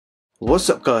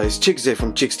What's up guys, Chicks here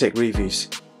from Chicks Tech Reviews.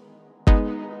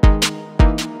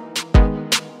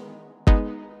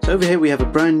 So over here we have a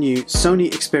brand new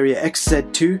Sony XPERIA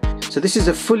XZ2. So this is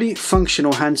a fully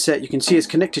functional handset. You can see it's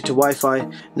connected to Wi-Fi.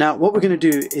 Now what we're going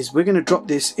to do is we're going to drop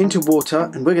this into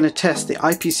water and we're going to test the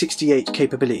IP68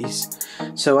 capabilities.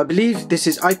 So I believe this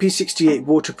is IP68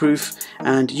 waterproof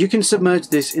and you can submerge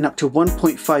this in up to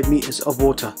 1.5 meters of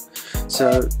water.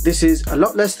 So this is a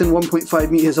lot less than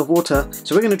 1.5 meters of water.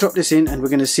 So we're going to drop this in and we're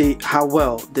going to see how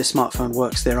well this smartphone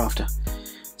works thereafter.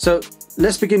 So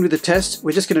let's begin with the test.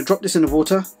 We're just going to drop this in the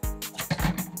water.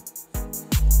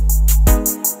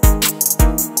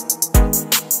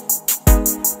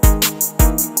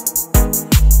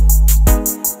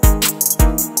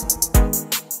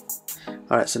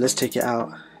 Alright, so let's take it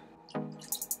out.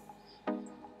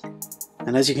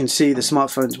 And as you can see, the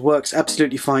smartphone works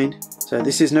absolutely fine. So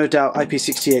this is no doubt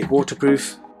IP68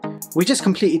 waterproof. We just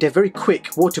completed a very quick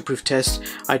waterproof test.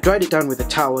 I dried it down with a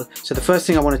towel. So the first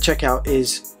thing I want to check out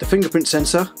is the fingerprint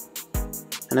sensor.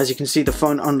 And as you can see, the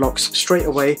phone unlocks straight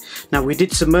away. Now we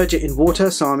did submerge it in water,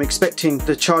 so I'm expecting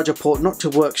the charger port not to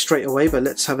work straight away, but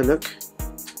let's have a look.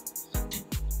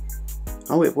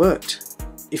 Oh, it worked.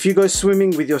 If you go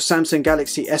swimming with your Samsung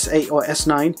Galaxy S8 or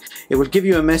S9, it will give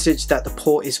you a message that the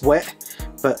port is wet,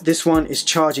 but this one is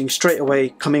charging straight away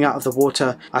coming out of the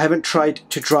water. I haven't tried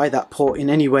to dry that port in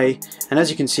any way, and as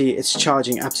you can see, it's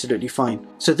charging absolutely fine.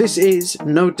 So this is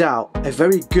no doubt a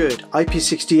very good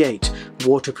IP68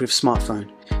 waterproof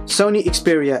smartphone. Sony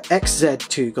XPERIA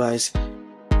XZ2 guys.